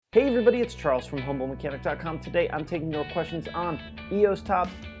Hey everybody, it's Charles from HumbleMechanic.com. Today I'm taking your questions on EOS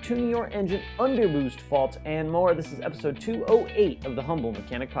tops, tuning your engine, underboost faults, and more. This is episode 208 of the Humble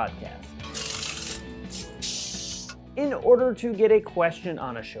Mechanic Podcast. In order to get a question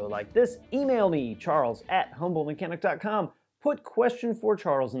on a show like this, email me, charles@HumbleMechanic.com. Put question for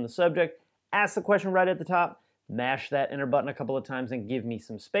Charles in the subject, ask the question right at the top, mash that enter button a couple of times and give me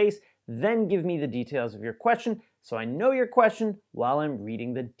some space, then give me the details of your question so I know your question while I'm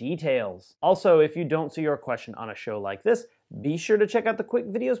reading the details. Also, if you don't see your question on a show like this, be sure to check out the Quick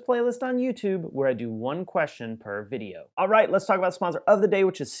Videos playlist on YouTube where I do one question per video. All right, let's talk about the sponsor of the day,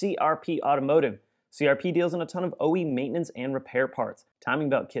 which is CRP Automotive. CRP deals in a ton of OE maintenance and repair parts, timing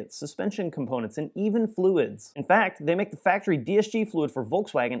belt kits, suspension components, and even fluids. In fact, they make the factory DSG fluid for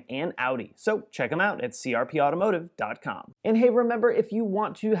Volkswagen and Audi. So check them out at crpautomotive.com. And hey, remember, if you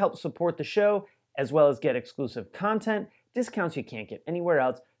want to help support the show, as well as get exclusive content, discounts you can't get anywhere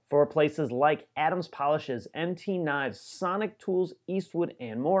else for places like Adams Polishes, MT Knives, Sonic Tools, Eastwood,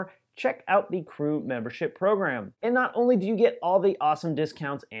 and more, check out the crew membership program. And not only do you get all the awesome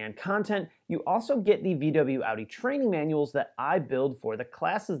discounts and content, you also get the VW Audi training manuals that I build for the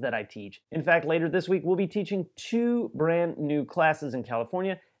classes that I teach. In fact, later this week, we'll be teaching 2 brand new classes in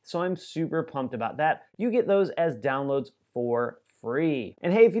California, so I'm super pumped about that. You get those as downloads for free.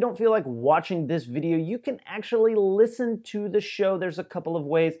 And hey, if you don't feel like watching this video, you can actually listen to the show. There's a couple of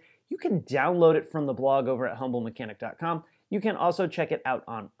ways. You can download it from the blog over at humblemechanic.com. You can also check it out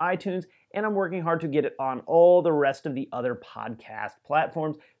on iTunes, and I'm working hard to get it on all the rest of the other podcast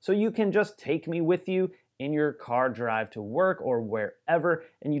platforms, so you can just take me with you in your car drive to work or wherever,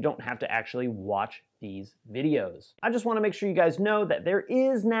 and you don't have to actually watch these videos. I just want to make sure you guys know that there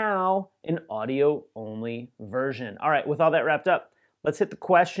is now an audio-only version. All right, with all that wrapped up, let's hit the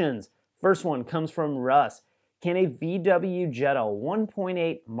questions. First one comes from Russ. Can a VW Jetta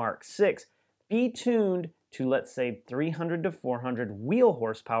 1.8 Mark 6 be tuned to, let's say, 300 to 400 wheel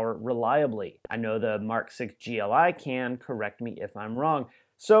horsepower reliably? I know the Mark 6 GLI can. Correct me if I'm wrong.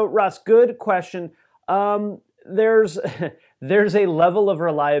 So, Russ, good question. There's a level of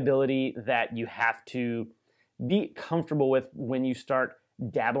reliability that you have to be comfortable with when you start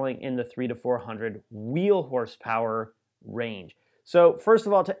dabbling in the 300 to 400 wheel horsepower range. So first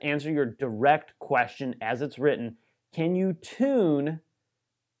of all, to answer your direct question as it's written, can you tune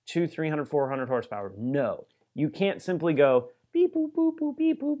to 300, 400 horsepower? No. You can't simply go beep, boop, boop, boop,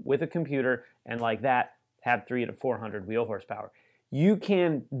 beep, boop with a computer and like that have 300 to 400 wheel horsepower. You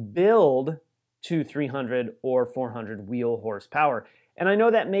can build to 300 or 400 wheel horsepower. And I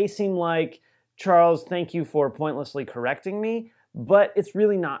know that may seem like, Charles, thank you for pointlessly correcting me, but it's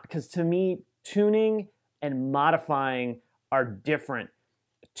really not, because to me, tuning and modifying are different.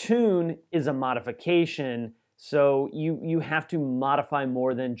 Tune is a modification, so you have to modify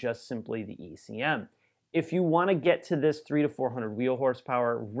more than just simply the ECM. If you want to get to this 300 to 400 wheel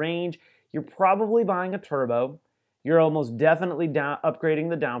horsepower range, you're probably buying a turbo. You're almost definitely upgrading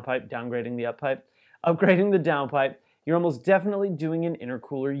the downpipe, downgrading the uppipe, upgrading the downpipe. You're almost definitely doing an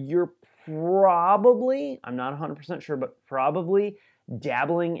intercooler. You're probably, I'm not 100% sure, but probably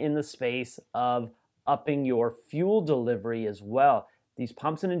dabbling in the space of upping your fuel delivery as well. These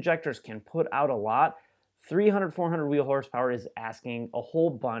pumps and injectors can put out a lot. 300, 400 wheel horsepower is asking a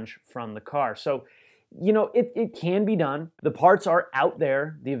whole bunch from the car. So, you know, it can be done. The parts are out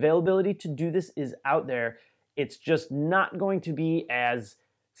there. The availability to do this is out there. It's just not going to be as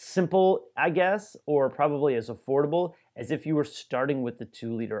simple, I guess, or probably as affordable as if you were starting with the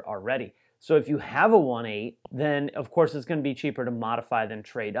 2-liter already. So if you have a 1.8, then of course it's going to be cheaper to modify than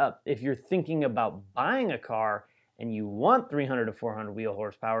trade up. If you're thinking about buying a car and you want 300 to 400 wheel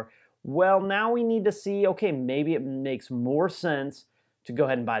horsepower, well, now we need to see, okay, maybe it makes more sense to go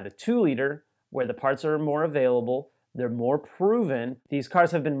ahead and buy the 2-liter where the parts are more available. They're more proven. These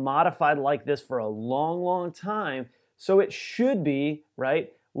cars have been modified like this for a long, long time. So it should be,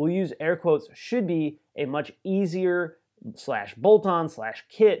 right? We'll use air quotes, should be a much easier / bolt-on /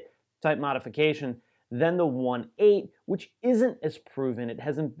 kit type modification than the 1.8, which isn't as proven. It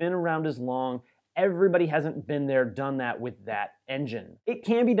hasn't been around as long. Everybody hasn't been there, done that with that engine. It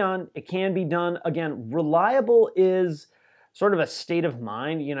can be done. It can be done. Again, reliable is sort of a state of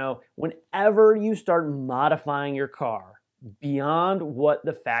mind. You know, whenever you start modifying your car beyond what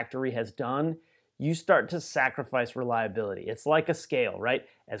the factory has done, you start to sacrifice reliability. It's like a scale, right?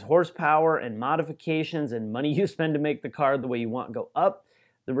 As horsepower and modifications and money you spend to make the car the way you want go up,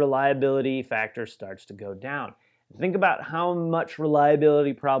 the reliability factor starts to go down. Think about how much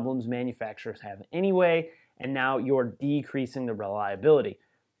reliability problems manufacturers have anyway, and now you're decreasing the reliability.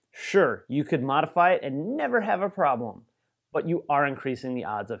 Sure, you could modify it and never have a problem, but you are increasing the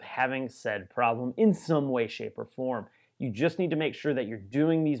odds of having said problem in some way, shape, or form. You just need to make sure that you're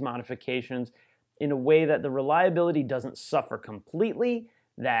doing these modifications in a way that the reliability doesn't suffer completely,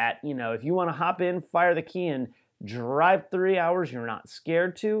 that, if you want to hop in, fire the key, and drive 3 hours, you're not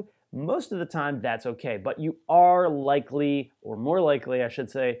scared to. Most of the time, that's okay, but you are likely, or more likely, I should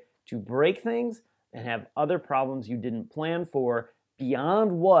say, to break things and have other problems you didn't plan for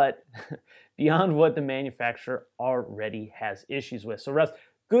beyond what the manufacturer already has issues with. So Russ,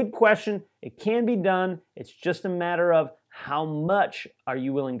 good question. It can be done. It's just a matter of how much are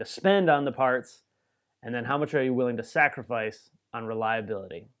you willing to spend on the parts, and then how much are you willing to sacrifice on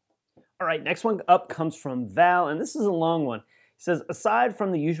reliability. All right, next one up comes from Val, and this is a long one. He says, aside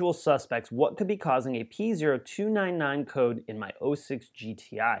from the usual suspects, what could be causing a P0299 code in my 06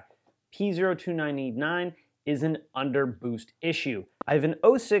 GTI? P0299 is an underboost issue. I have an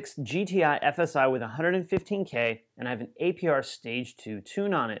 06 GTI FSI with 115K, and I have an APR Stage 2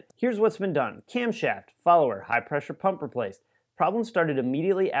 tune on it. Here's what's been done. Camshaft, follower, high pressure pump replaced. Problem started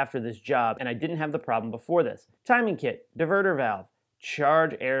immediately after this job, and I didn't have the problem before this. Timing kit, diverter valve,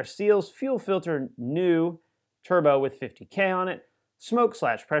 charge air seals, fuel filter new, turbo with 50K on it,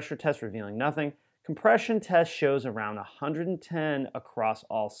 smoke/pressure test revealing nothing, compression test shows around 110 across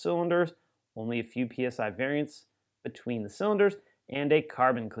all cylinders, only a few PSI variance between the cylinders, and a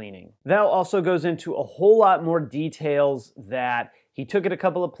carbon cleaning. Val also goes into a whole lot more details that he took it a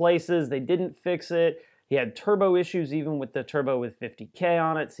couple of places, they didn't fix it, he had turbo issues even with the turbo with 50K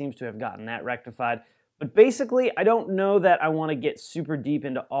on it, seems to have gotten that rectified. But basically, I don't know that I want to get super deep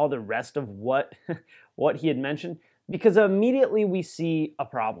into all the rest of what he had mentioned, because immediately we see a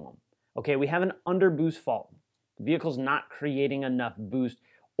problem. Okay, we have an underboost fault. The vehicle's not creating enough boost,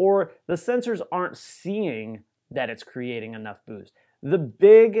 or the sensors aren't seeing that it's creating enough boost. The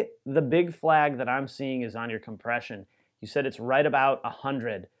big flag that I'm seeing is on your compression. You said it's right about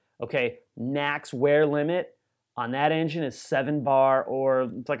 100. Okay, max wear limit on that engine is 7 bar,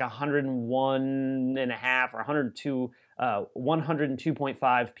 or it's like 101.5 or 102,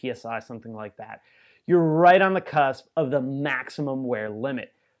 102.5 PSI, something like that. You're right on the cusp of the maximum wear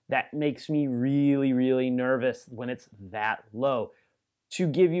limit. That makes me really, really nervous when it's that low. To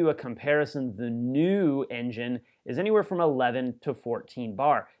give you a comparison, the new engine is anywhere from 11 to 14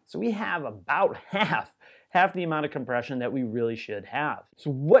 bar. So we have about half the amount of compression that we really should have.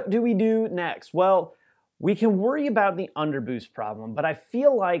 So what do we do next? Well, we can worry about the underboost problem, but I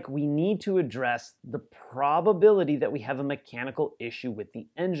feel like we need to address the probability that we have a mechanical issue with the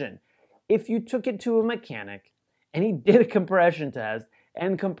engine. If you took it to a mechanic and he did a compression test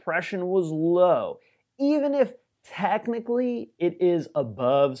and compression was low, even if technically it is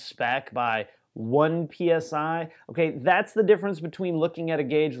above spec by 1 PSI, okay, that's the difference between looking at a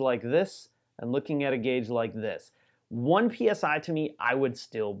gauge like this and looking at a gauge like this. 1 PSI to me, I would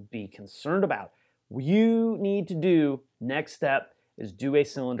still be concerned about. You need to do, next step, is do a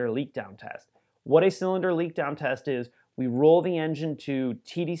cylinder leak down test. What a cylinder leak down test is, we roll the engine to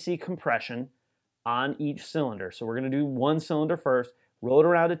TDC compression on each cylinder. So we're going to do one cylinder first, roll it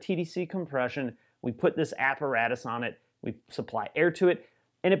around to TDC compression, we put this apparatus on it, we supply air to it,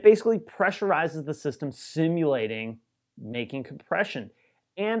 and it basically pressurizes the system, simulating making compression.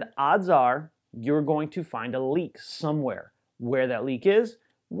 And odds are you're going to find a leak somewhere. Where that leak is,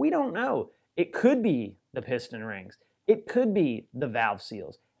 we don't know. It could be the piston rings. It could be the valve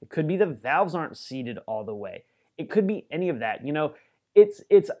seals. It could be the valves aren't seated all the way. It could be any of that.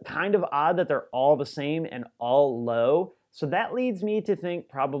 It's kind of odd that they're all the same and all low. So that leads me to think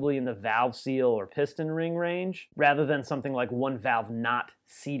probably in the valve seal or piston ring range, rather than something like one valve not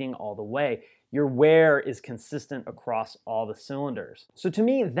seating all the way. Your wear is consistent across all the cylinders. So to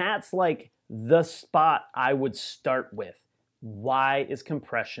me, that's like the spot I would start with. Why is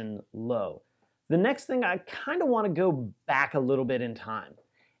compression low? The next thing, I kind of want to go back a little bit in time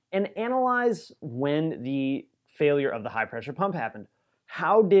and analyze when the failure of the high pressure pump happened.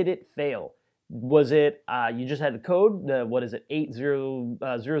 How did it fail? Was it, you just had the code, the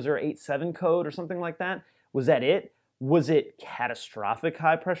 800087 code or something like that? Was that it? Was it catastrophic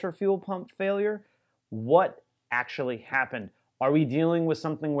high pressure fuel pump failure? What actually happened? Are we dealing with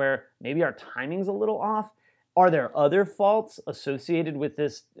something where maybe our timing's a little off? Are there other faults associated with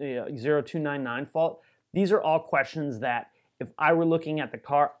this 0299 fault? These are all questions that if I were looking at the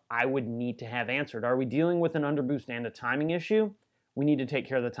car, I would need to have answered. Are we dealing with an underboost and a timing issue? We need to take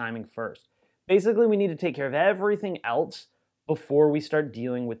care of the timing first. Basically, we need to take care of everything else before we start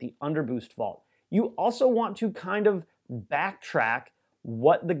dealing with the underboost fault. You also want to kind of backtrack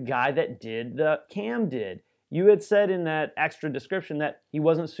what the guy that did the cam did. You had said in that extra description that he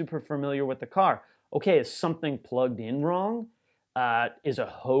wasn't super familiar with the car. okay, is something plugged in wrong? Is a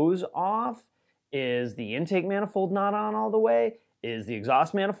hose off? Is the intake manifold not on all the way? Is the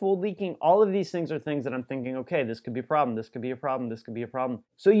exhaust manifold leaking? All of these things are things that I'm thinking, okay, this could be a problem, this could be a problem, this could be a problem.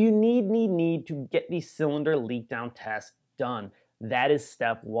 So you need to get the cylinder leak down test done. That is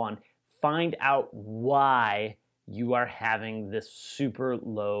step one. Find out why you are having this super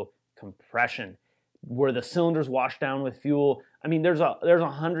low compression. Were the cylinders washed down with fuel? I mean, there's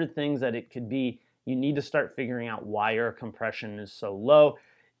 100 things that it could be. You need to start figuring out why your compression is so low.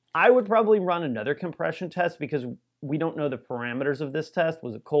 I would probably run another compression test because we don't know the parameters of this test.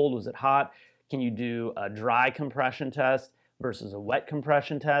 Was it cold? Was it hot? Can you do a dry compression test versus a wet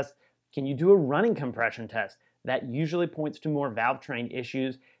compression test? Can you do a running compression test? That usually points to more valve train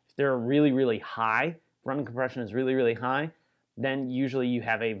issues. If they're really, really high, if running compression is really, really high, then usually you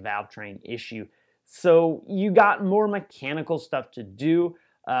have a valve train issue. So you got more mechanical stuff to do.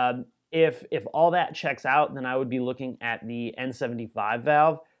 If all that checks out, then I would be looking at the N75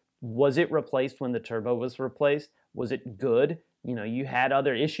 valve. Was it replaced when the turbo was replaced? Was it good? You know, you had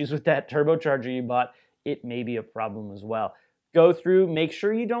other issues with that turbocharger you bought. It may be a problem as well. Go through, make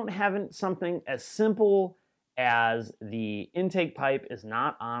sure you don't have something as simple as the intake pipe is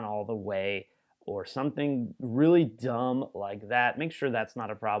not on all the way or something really dumb like that. Make sure that's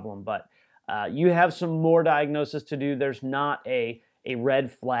not a problem, but you have some more diagnosis to do. There's not a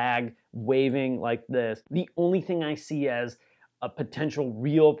red flag waving like this. The only thing I see as a potential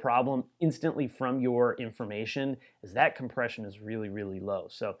real problem instantly from your information is that compression is really, really low.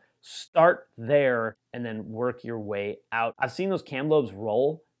 So start there and then work your way out. I've seen those cam lobes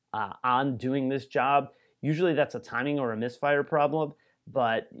roll on doing this job. Usually that's a timing or a misfire problem,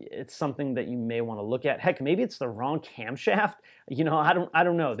 but it's something that you may want to look at. Heck, maybe it's the wrong camshaft. You know, I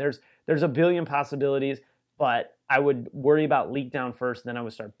don't know. There's a billion possibilities, but I would worry about leak down first, then I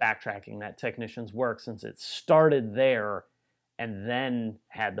would start backtracking that technician's work since it started there and then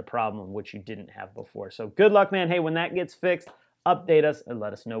had the problem which you didn't have before. So good luck, man. Hey, when that gets fixed, update us and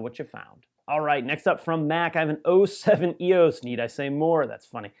let us know what you found. All right, next up from Mac, I have an 07 EOS. Need I say more? That's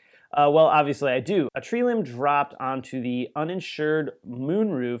funny. Well, obviously I do. A tree limb dropped onto the uninsured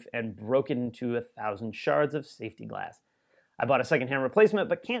moonroof and broke it into 1,000 shards of safety glass. I bought a secondhand replacement,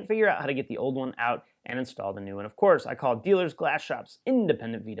 but can't figure out how to get the old one out and install the new one. Of course, I called dealers, glass shops,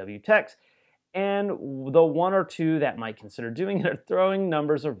 independent VW techs, and the one or two that might consider doing it are throwing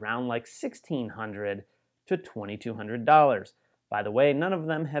numbers around like $1,600 to $2,200. By the way, none of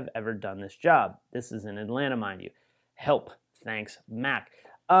them have ever done this job. This is in Atlanta, mind you. Help. Thanks, Mac.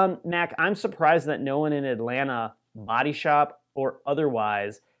 Mac, I'm surprised that no one in Atlanta, body shop or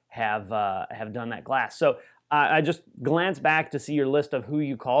otherwise, have done that glass. So I just glanced back to see your list of who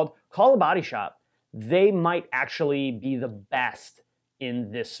you called. Call a body shop. They might actually be the best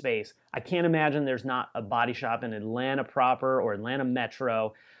in this space. I can't imagine there's not a body shop in Atlanta proper or Atlanta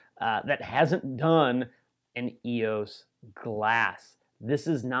Metro that hasn't done an EOS glass. This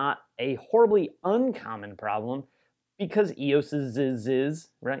is not a horribly uncommon problem because EOS's,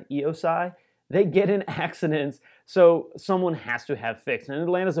 right? EOSi, they get in accidents, so someone has to have fixed. And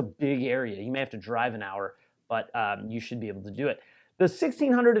Atlanta's a big area. You may have to drive an hour, but you should be able to do it. The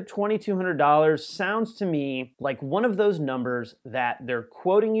 $1,600 to $2,200 sounds to me like one of those numbers that they're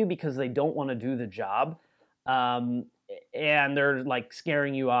quoting you because they don't want to do the job. And they're like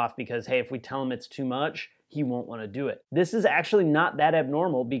scaring you off because, hey, if we tell him it's too much, he won't want to do it. This is actually not that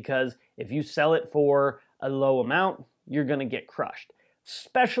abnormal because if you sell it for a low amount, you're going to get crushed,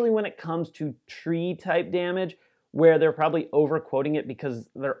 especially when it comes to tree type damage, where they're probably overquoting it because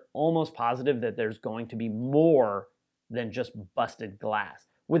they're almost positive that there's going to be more than just busted glass.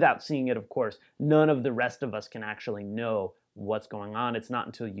 Without seeing it, of course, none of the rest of us can actually know what's going on. It's not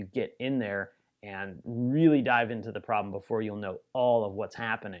until you get in there and really dive into the problem before you'll know all of what's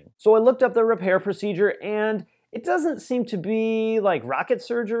happening. So I looked up the repair procedure and it doesn't seem to be like rocket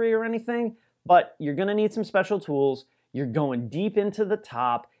surgery or anything, but you're gonna need some special tools. You're going deep into the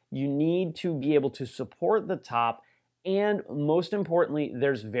top. You need to be able to support the top. And most importantly,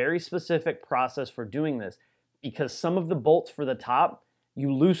 there's very specific process for doing this because some of the bolts for the top,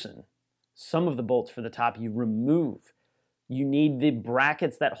 you loosen. Some of the bolts for the top, you remove. You need the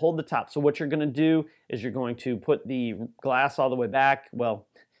brackets that hold the top. So what you're gonna do is you're going to put the glass all the way back. Well,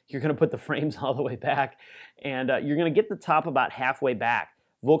 you're gonna put the frames all the way back and you're gonna get the top about halfway back.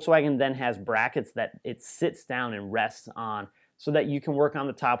 Volkswagen then has brackets that it sits down and rests on so that you can work on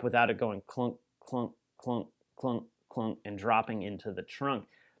the top without it going clunk, clunk, clunk, clunk, clunk, and dropping into the trunk.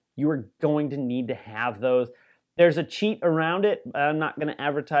 You are going to need to have those. There's a cheat around it. I'm not going to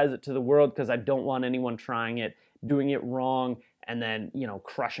advertise it to the world because I don't want anyone trying it, doing it wrong, and then,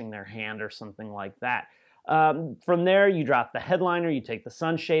 crushing their hand or something like that. From there, you drop the headliner, you take the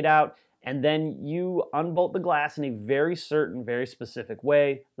sunshade out, and then you unbolt the glass in a very certain, very specific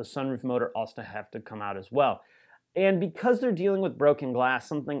way. The sunroof motor also have to come out as well. And because they're dealing with broken glass,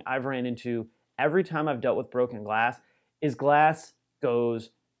 something I've ran into every time I've dealt with broken glass is glass goes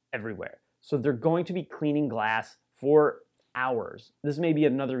everywhere. So they're going to be cleaning glass for hours. This may be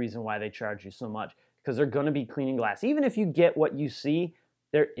another reason why they charge you so much, because they're going to be cleaning glass. Even if you get what you see,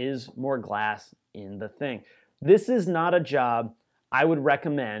 there is more glass in the thing. This is not a job I would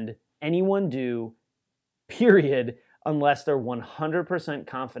recommend anyone do, period, unless they're 100%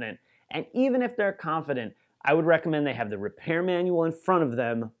 confident. And even if they're confident, I would recommend they have the repair manual in front of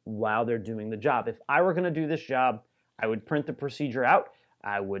them while they're doing the job. If I were going to do this job, I would print the procedure out,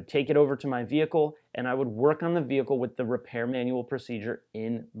 I would take it over to my vehicle, and I would work on the vehicle with the repair manual procedure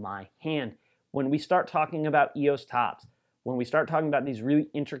in my hand. When we start talking about EOS tops, when we start talking about these really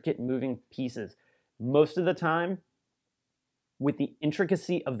intricate moving pieces, most of the time, with the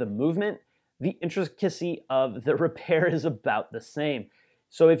intricacy of the movement, the intricacy of the repair is about the same.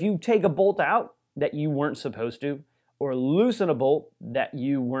 So if you take a bolt out that you weren't supposed to, or loosen a bolt that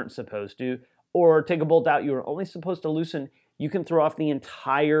you weren't supposed to, or take a bolt out you were only supposed to loosen, you can throw off the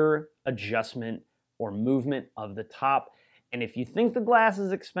entire adjustment or movement of the top. And if you think the glass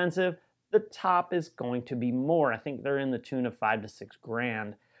is expensive, the top is going to be more. I think they're in the tune of $5 to $6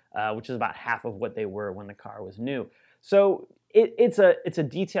 grand, which is about half of what they were when the car was new. So it's a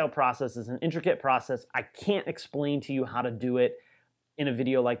detailed process. It's an intricate process. I can't explain to you how to do it in a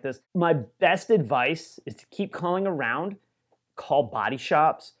video like this. My best advice is to keep calling around, call body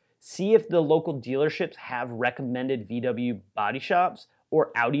shops, see if the local dealerships have recommended VW body shops,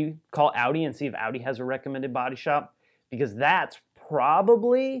 or Audi, call Audi and see if Audi has a recommended body shop, because that's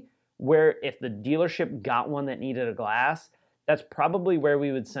probably where, if the dealership got one that needed a glass, that's probably where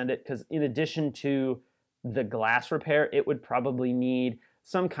we would send it, because in addition to the glass repair, it would probably need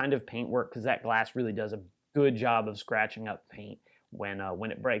some kind of paint work, because that glass really does a good job of scratching up paint when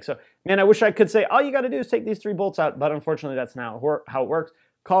it breaks. So, man, I wish I could say all you got to do is take these 3 bolts out, but unfortunately that's not how it works.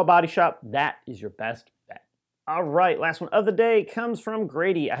 Call a body shop. That is your best bet. All right, last one of the day comes from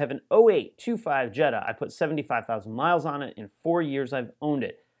Grady. I have an 08 2.5 Jetta. I put 75,000 miles on it. In 4 years I've owned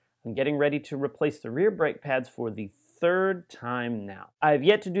it. I'm getting ready to replace the rear brake pads for the 3rd time now. I have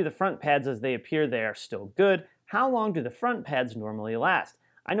yet to do the front pads, as they appear they are still good. How long do the front pads normally last?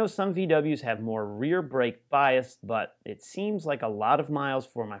 I know some VWs have more rear brake bias, but it seems like a lot of miles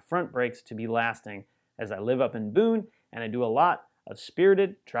for my front brakes to be lasting, as I live up in Boone and I do a lot of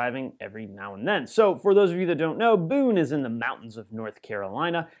spirited driving every now and then. So for those of you that don't know, Boone is in the mountains of North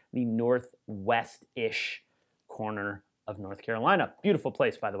Carolina, the northwest-ish corner of North Carolina. Beautiful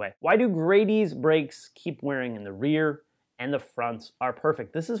place, by the way. Why do Grady's brakes keep wearing in the rear and the fronts are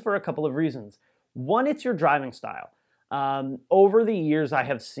perfect? This is for a couple of reasons. One, it's your driving style. Over the years, I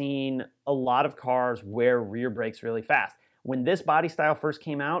have seen a lot of cars wear rear brakes really fast. When this body style first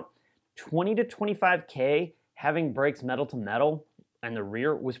came out, 20 to 25K having brakes metal to metal and the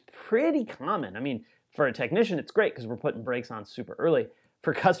rear was pretty common. I mean, for a technician, it's great because we're putting brakes on super early.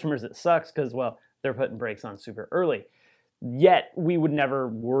 For customers, it sucks because, well, they're putting brakes on super early. Yet, we would never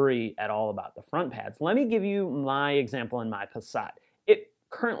worry at all about the front pads. Let me give you my example in my Passat. It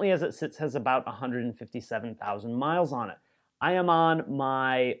currently, as it sits, has about 157,000 miles on it. I am on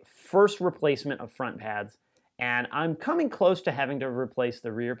my first replacement of front pads, and I'm coming close to having to replace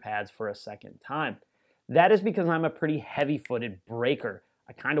the rear pads for a second time. That is because I'm a pretty heavy-footed braker.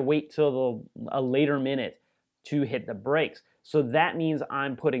 I kind of wait till a later minute to hit the brakes. So that means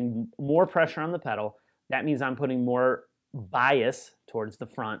I'm putting more pressure on the pedal. That means I'm putting more bias towards the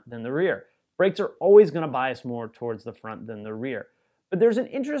front than the rear. Brakes are always going to bias more towards the front than the rear. But there's an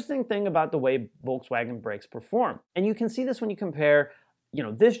interesting thing about the way Volkswagen brakes perform. And you can see this when you compare,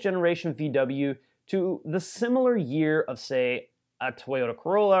 this generation VW to the similar year of, say, a Toyota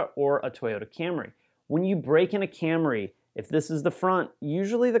Corolla or a Toyota Camry. When you brake in a Camry, if this is the front,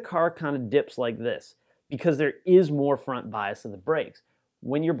 usually the car kind of dips like this because there is more front bias of the brakes.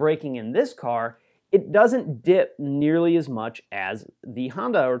 When you're braking in this car, it doesn't dip nearly as much as the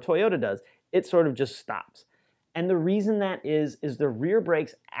Honda or Toyota does. It sort of just stops. And the reason that is the rear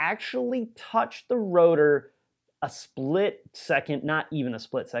brakes actually touch the rotor a split second, not even a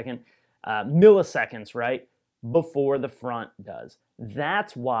split second, milliseconds, right, before the front does.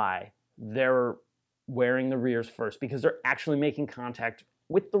 That's why they're wearing the rears first, because they're actually making contact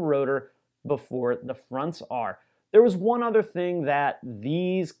with the rotor before the fronts are. There was one other thing that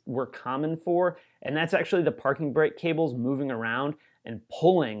these were common for, and that's actually the parking brake cables moving around and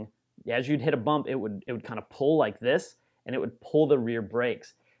pulling. As you'd hit a bump, it would kind of pull like this, and it would pull the rear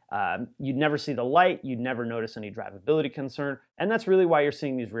brakes. You'd never see the light, you'd never notice any drivability concern, and that's really why you're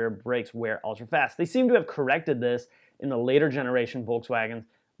seeing these rear brakes wear ultra fast. They seem to have corrected this in the later generation Volkswagens,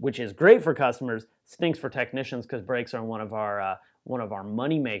 which is great for customers, stinks for technicians because brakes are one of our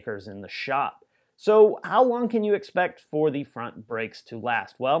money makers in the shop. So how long can you expect for the front brakes to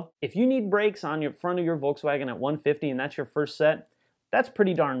last? Well, if you need brakes on your front of your Volkswagen at 150 and that's your first set, that's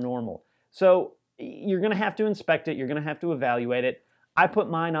pretty darn normal. So you're gonna have to inspect it, you're gonna have to evaluate it. I put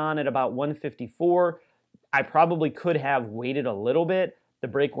mine on at about 154. I probably could have waited a little bit. The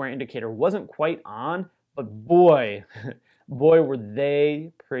brake wear indicator wasn't quite on, but boy, were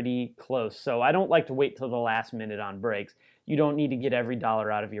they pretty close. So I don't like to wait till the last minute on brakes. You don't need to get every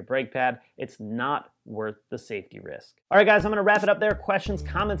dollar out of your brake pad. It's not worth the safety risk. All right, guys, I'm gonna wrap it up there. Questions,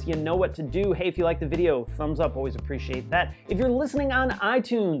 comments, you know what to do. Hey, if you like the video, thumbs up, always appreciate that. If you're listening on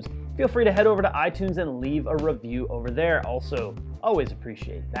iTunes, feel free to head over to iTunes and leave a review over there. Also, always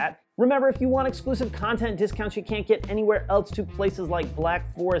appreciate that. Remember, if you want exclusive content, discounts you can't get anywhere else to places like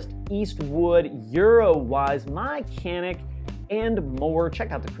Black Forest, Eastwood, Eurowise, Mechanic, and more,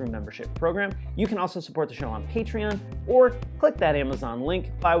 check out the Crew Membership Program. You can also support the show on Patreon or click that Amazon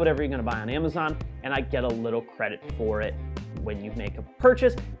link, buy whatever you're gonna buy on Amazon, and I get a little credit for it when you make a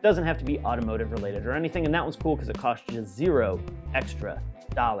purchase. It doesn't have to be automotive related or anything, and that one's cool because it costs you $0 extra.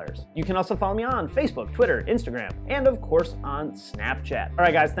 You can also follow me on Facebook, Twitter, Instagram, and of course on Snapchat. All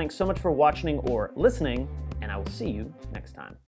right, guys, thanks so much for watching or listening, and I will see you next time.